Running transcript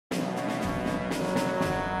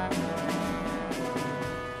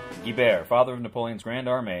Guibert, father of Napoleon's Grand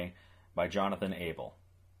Armée, by Jonathan Abel.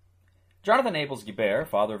 Jonathan Abel's Guibert,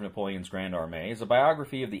 father of Napoleon's Grand Armée, is a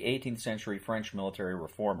biography of the 18th century French military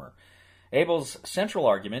reformer. Abel's central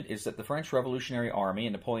argument is that the French Revolutionary Army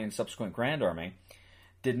and Napoleon's subsequent Grand Armée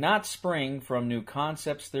did not spring from new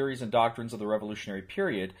concepts, theories, and doctrines of the revolutionary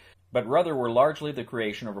period, but rather were largely the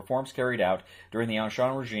creation of reforms carried out during the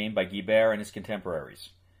Ancien regime by Guibert and his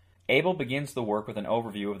contemporaries. Abel begins the work with an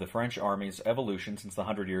overview of the French army's evolution since the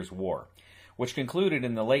Hundred Years' War, which concluded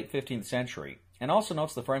in the late 15th century, and also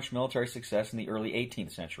notes the French military success in the early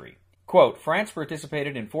 18th century. Quote, France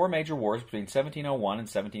participated in 4 major wars between 1701 and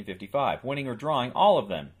 1755, winning or drawing all of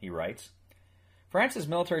them, he writes. France's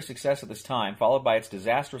military success at this time, followed by its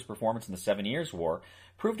disastrous performance in the 7 Years' War,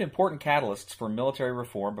 proved important catalysts for military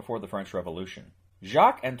reform before the French Revolution.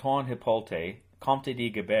 Jacques-Antoine Hippolyte, Comte de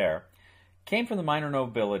Guibert, came from the minor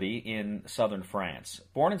nobility in southern France.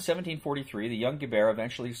 Born in 1743, the young Guibert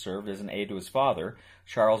eventually served as an aide to his father,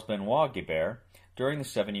 Charles Benoit Guibert, during the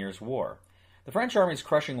 7 Years' War. The French army's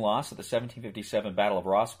crushing loss at the 1757 Battle of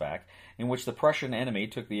Rossbach, in which the Prussian enemy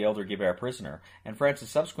took the elder Guibert prisoner, and France's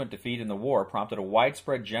subsequent defeat in the war prompted a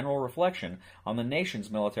widespread general reflection on the nation's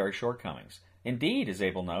military shortcomings. Indeed, as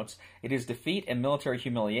Abel notes, it is defeat and military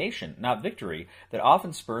humiliation, not victory, that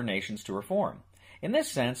often spur nations to reform. In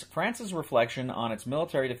this sense, France's reflection on its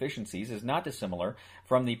military deficiencies is not dissimilar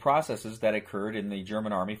from the processes that occurred in the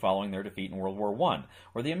German army following their defeat in World War I,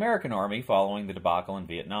 or the American army following the debacle in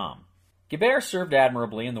Vietnam. Guibert served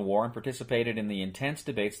admirably in the war and participated in the intense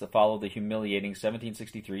debates that followed the humiliating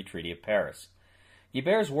 1763 Treaty of Paris.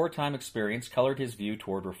 Guibert's wartime experience colored his view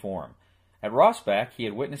toward reform. At Rossbach, he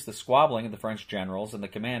had witnessed the squabbling of the French generals and the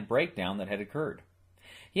command breakdown that had occurred.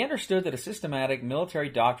 He understood that a systematic military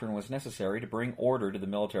doctrine was necessary to bring order to the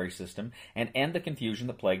military system and end the confusion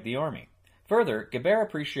that plagued the army. Further, Guibert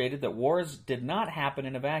appreciated that wars did not happen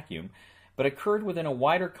in a vacuum, but occurred within a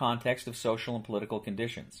wider context of social and political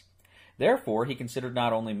conditions. Therefore, he considered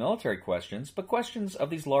not only military questions, but questions of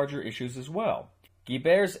these larger issues as well.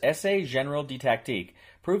 Guibert's Essai général de tactique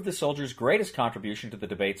proved the soldier's greatest contribution to the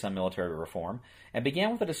debates on military reform, and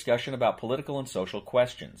began with a discussion about political and social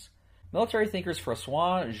questions. Military thinkers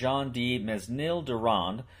François-Jean de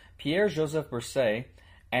Mesnil-Durand, Pierre-Joseph Brisset,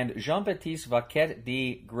 and Jean-Baptiste Vaquet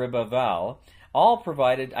de Gribeauval all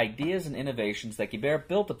provided ideas and innovations that Guibert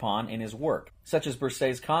built upon in his work, such as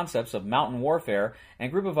Brisset's concepts of mountain warfare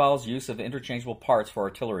and Gribeauval's use of interchangeable parts for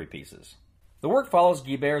artillery pieces. The work follows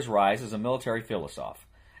Guibert's rise as a military philosophe,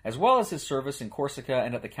 as well as his service in Corsica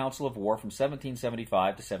and at the Council of War from 1775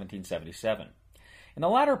 to 1777. In the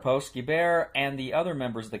latter post, Guibert and the other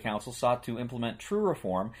members of the council sought to implement true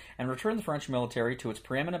reform and return the French military to its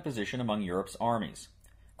preeminent position among Europe's armies.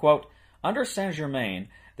 Quote, under Saint-Germain,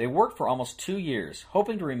 they worked for almost 2 years,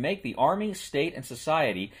 hoping to remake the army, state, and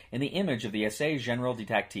society in the image of the Essai général de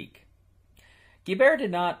tactique. Guibert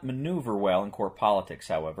did not maneuver well in court politics,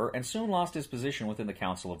 however, and soon lost his position within the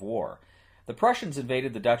Council of War. The Prussians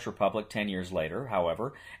invaded the Dutch Republic 10 years later,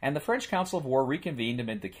 however, and the French Council of War reconvened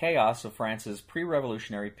amid the chaos of France's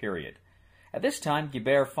pre-revolutionary period. At this time,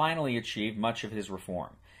 Guibert finally achieved much of his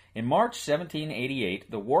reform. In March 1788,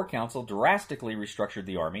 the War Council drastically restructured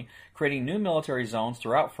the army, creating new military zones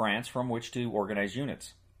throughout France from which to organize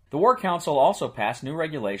units. The War Council also passed new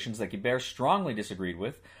regulations that Guibert strongly disagreed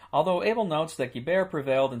with, although Abel notes that Guibert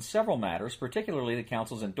prevailed in several matters, particularly the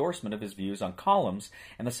Council's endorsement of his views on columns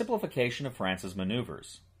and the simplification of France's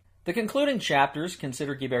maneuvers. The concluding chapters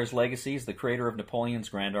consider Guibert's legacy as the creator of Napoleon's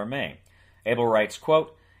Grand Armée. Abel writes,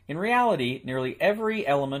 quote, in reality, nearly every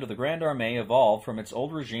element of the Grand Armée evolved from its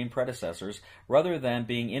old regime predecessors rather than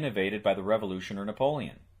being innovated by the Revolution or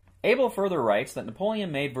Napoleon. Abel further writes that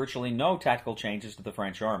Napoleon made virtually no tactical changes to the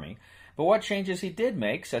French army, but what changes he did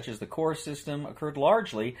make, such as the corps system, occurred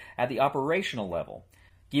largely at the operational level.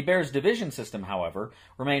 Guibert's division system, however,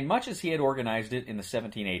 remained much as he had organized it in the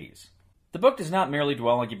 1780s. The book does not merely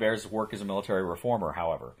dwell on Guibert's work as a military reformer,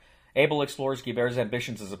 however. Abel explores Guibert's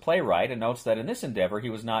ambitions as a playwright and notes that in this endeavor he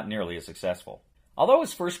was not nearly as successful. Although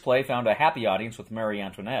his first play found a happy audience with Marie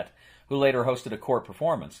Antoinette, who later hosted a court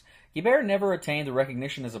performance, Guibert never attained the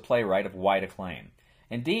recognition as a playwright of wide acclaim.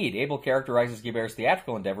 Indeed, Abel characterizes Guibert's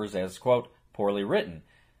theatrical endeavors as, quote, poorly written,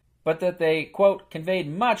 but that they, quote, conveyed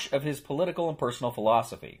much of his political and personal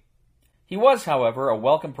philosophy. He was, however, a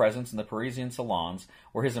welcome presence in the Parisian salons,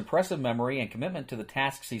 where his impressive memory and commitment to the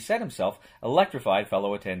tasks he set himself electrified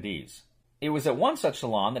fellow attendees. It was at one such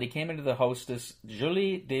salon that he came into the hostess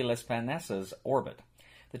Julie de Lespinasa's orbit.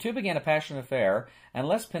 The two began a passionate affair, and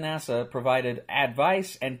Lespinasa provided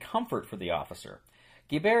advice and comfort for the officer.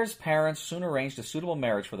 Guibert's parents soon arranged a suitable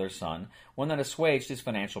marriage for their son, one that assuaged his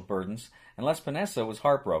financial burdens, and L'Espinasse was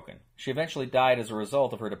heartbroken. She eventually died as a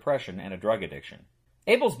result of her depression and a drug addiction.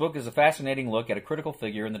 Abel's book is a fascinating look at a critical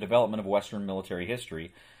figure in the development of Western military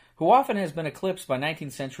history, who often has been eclipsed by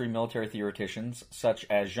 19th century military theoreticians such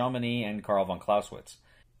as Jomini and Karl von Clausewitz.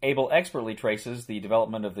 Abel expertly traces the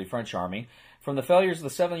development of the French army from the failures of the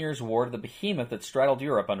 7 Years' War to the behemoth that straddled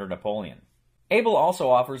Europe under Napoleon. Abel also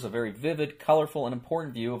offers a very vivid, colorful, and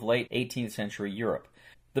important view of late 18th century Europe.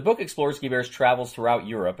 The book explores Guibert's travels throughout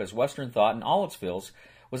Europe as Western thought in all its fields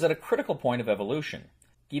was at a critical point of evolution.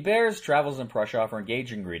 Guibert's travels in Prussia offer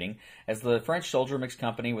engaging reading as the French soldier mixed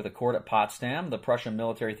company with a court at Potsdam, the Prussian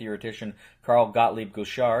military theoretician Karl Gottlieb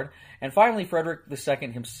Gauchard, and finally Frederick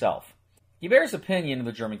II himself. Guibert's opinion of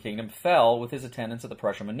the German kingdom fell with his attendance at the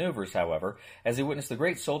Prussian maneuvers, however, as he witnessed the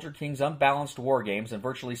great soldier king's unbalanced war games and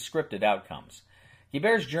virtually scripted outcomes.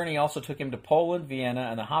 Guibert's journey also took him to Poland, Vienna,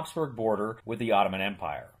 and the Habsburg border with the Ottoman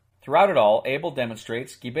Empire. Throughout it all, Abel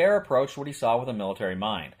demonstrates Guibert approached what he saw with a military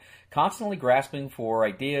mind, constantly grasping for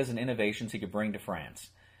ideas and innovations he could bring to France.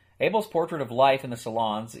 Abel's portrait of life in the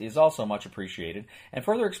salons is also much appreciated, and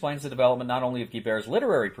further explains the development not only of Guibert's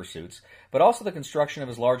literary pursuits, but also the construction of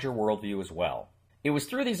his larger worldview as well. It was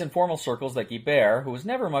through these informal circles that Guibert, who was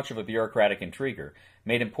never much of a bureaucratic intriguer,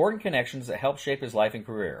 made important connections that helped shape his life and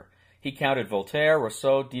career. He counted Voltaire,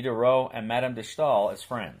 Rousseau, Diderot, and Madame de Stael as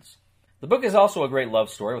friends. The book is also a great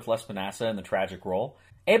love story with L'Espinasse in the tragic role.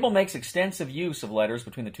 Abel makes extensive use of letters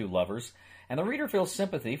between the two lovers, and the reader feels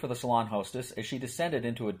sympathy for the salon hostess as she descended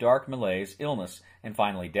into a dark malaise, illness, and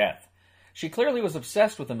finally death. She clearly was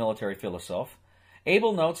obsessed with the military philosophe.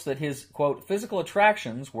 Abel notes that his, quote, physical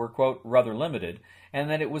attractions were, quote, rather limited, and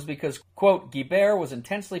that it was because, quote, Guibert was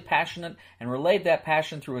intensely passionate and relayed that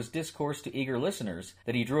passion through his discourse to eager listeners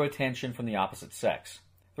that he drew attention from the opposite sex.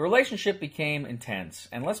 The relationship became intense,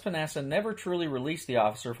 and L'Espinasse never truly released the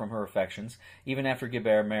officer from her affections, even after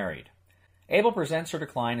Guibert married. Abel presents her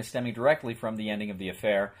decline as stemming directly from the ending of the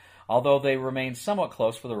affair, although they remained somewhat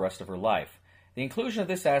close for the rest of her life. The inclusion of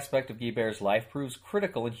this aspect of Guibert's life proves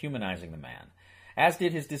critical in humanizing the man, as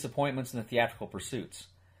did his disappointments in the theatrical pursuits.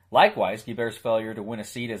 Likewise, Guibert's failure to win a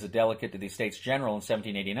seat as a delegate to the States General in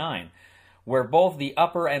 1789, where both the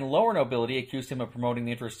upper and lower nobility accused him of promoting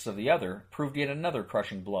the interests of the other, proved yet another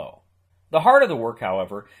crushing blow. The heart of the work,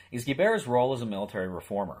 however, is Guibert's role as a military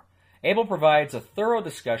reformer. Abel provides a thorough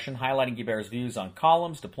discussion highlighting Guibert's views on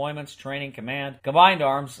columns, deployments, training, command, combined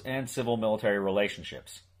arms, and civil-military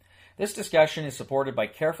relationships. This discussion is supported by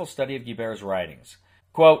careful study of Guibert's writings.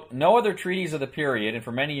 Quote, no other treatise of the period, and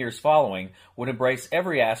for many years following, would embrace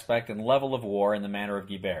every aspect and level of war in the manner of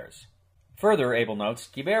Guibert's. Further, Abel notes,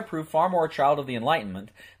 Guibert proved far more a child of the Enlightenment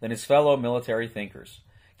than his fellow military thinkers.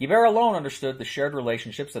 Guibert alone understood the shared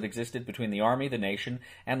relationships that existed between the army, the nation,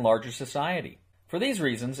 and larger society. For these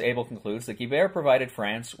reasons, Abel concludes that Guibert provided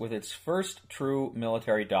France with its first true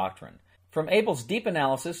military doctrine. From Abel's deep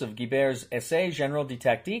analysis of Guibert's Essai général de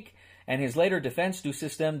tactique and his later Défense du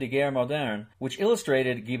système de guerre moderne, which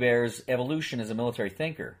illustrated Guibert's evolution as a military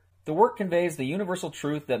thinker, the work conveys the universal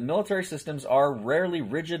truth that military systems are rarely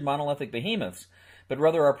rigid monolithic behemoths, but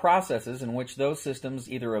rather are processes in which those systems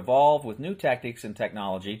either evolve with new tactics and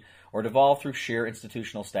technology or devolve through sheer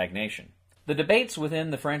institutional stagnation. The debates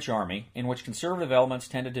within the French army, in which conservative elements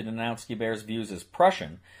tended to denounce Guibert's views as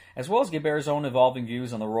Prussian, as well as Guibert's own evolving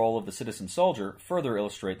views on the role of the citizen soldier, further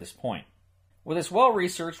illustrate this point. With this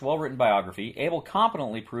well-researched, well-written biography, Abel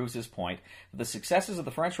competently proves his point that the successes of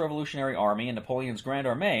the French Revolutionary Army and Napoleon's Grande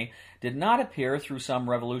Armée did not appear through some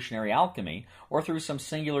revolutionary alchemy or through some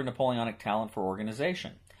singular Napoleonic talent for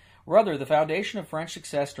organization. Rather, the foundation of French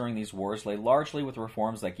success during these wars lay largely with the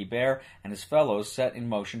reforms that Guibert and his fellows set in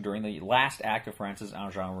motion during the last act of France's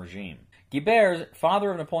Ancien regime. Guibert,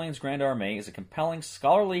 father of Napoleon's Grande Armée, is a compelling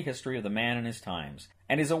scholarly history of the man and his times,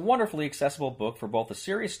 and is a wonderfully accessible book for both a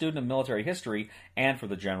serious student of military history and for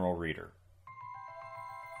the general reader.